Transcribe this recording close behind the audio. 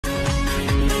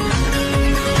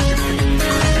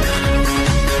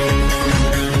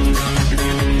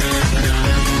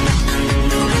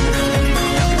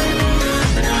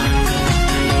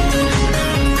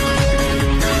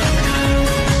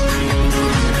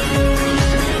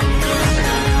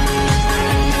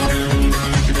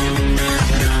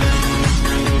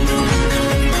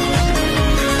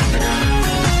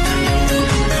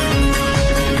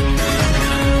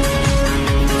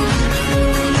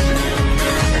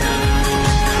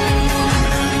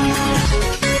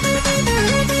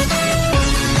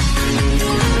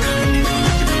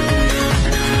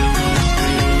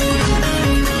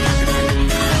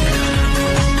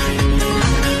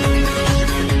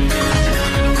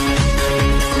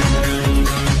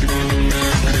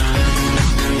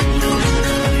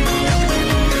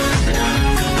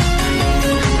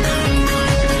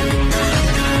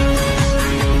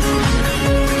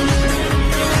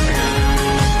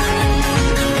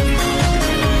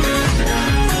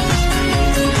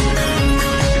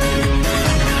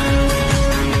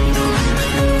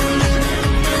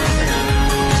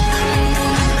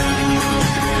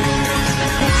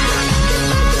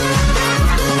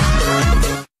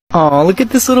Aw, look at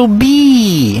this little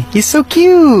bee. He's so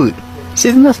cute. See,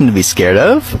 there's nothing to be scared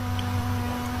of.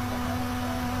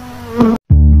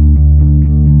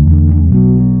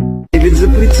 Я ведь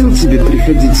запретил тебе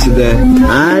приходить сюда.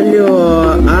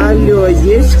 Алло,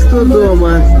 есть кто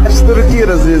дома? Шнурки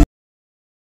развязал.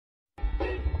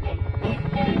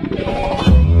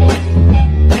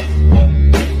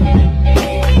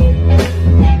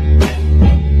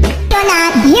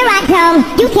 Here I come,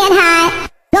 you can't hide.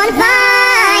 Gonna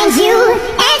find you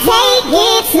and take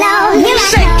it slow. Here I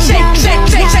come. Shake,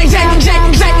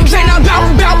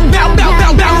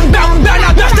 now bounce,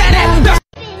 now bounce that.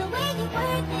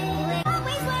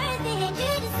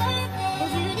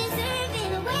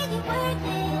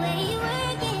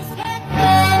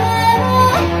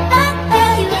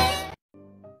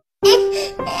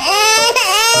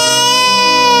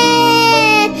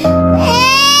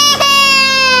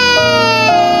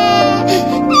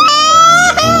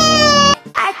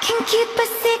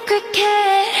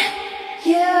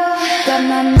 Got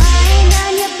my mind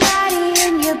on your body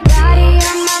and your body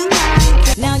on my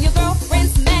mind. Now your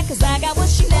girlfriend's mad cause I got what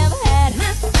she never had.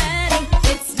 My fatty,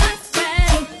 it's my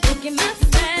fatty. Look at my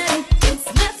fatty, it's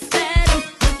my fatty.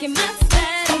 Look at my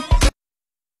fatty.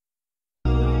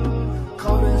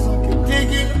 Cold as I can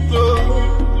dig in the floor.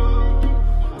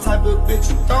 Type of bitch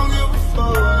you don't give a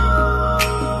fuck.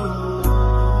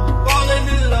 Falling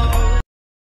in love.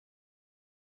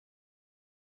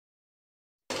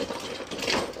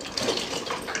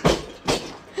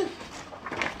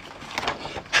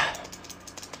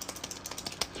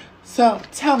 So,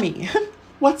 tell me,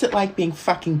 what's it like being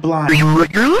fucking blind?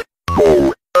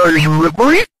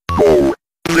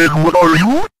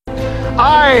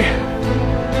 I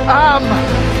am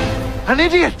an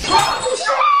idiot.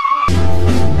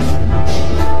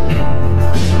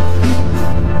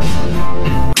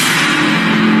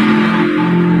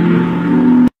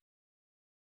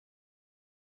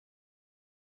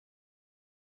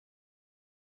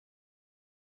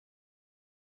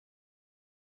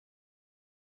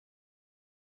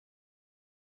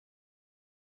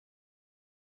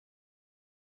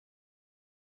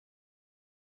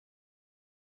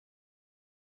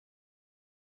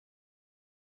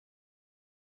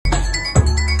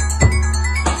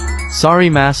 Sorry,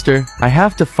 master, I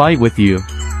have to fight with you.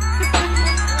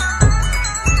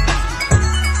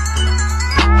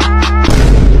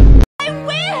 I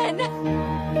win!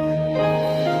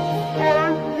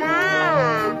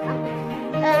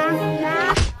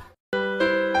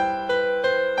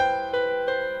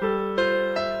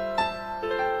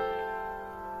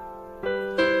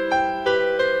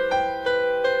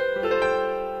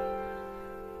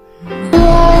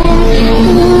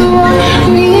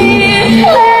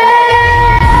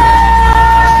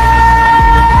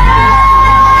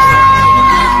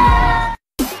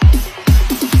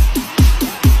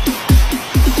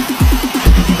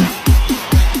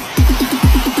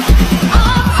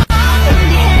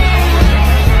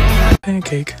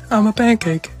 Pancake, I'm a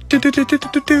pancake. Do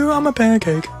I'm a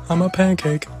pancake. I'm a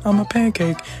pancake. I'm a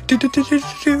pancake. Do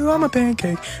I'm a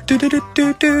pancake. Do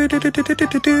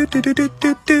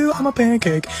I'm a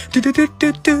pancake. Do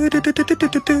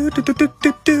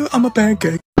I'm a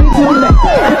pancake. Make it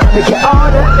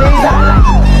all the things I like.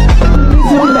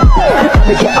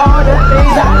 Make it all the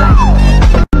things I like.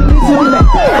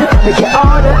 Make it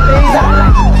all the things I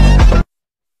like.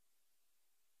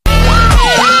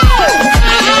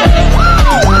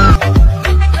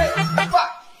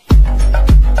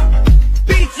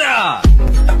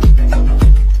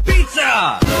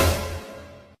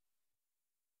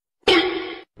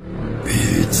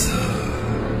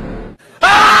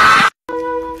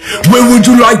 Where would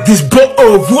you like this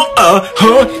bottle of water,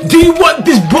 huh? Do you want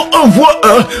this bottle of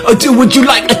water? Or would you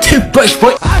like a toothbrush?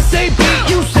 I say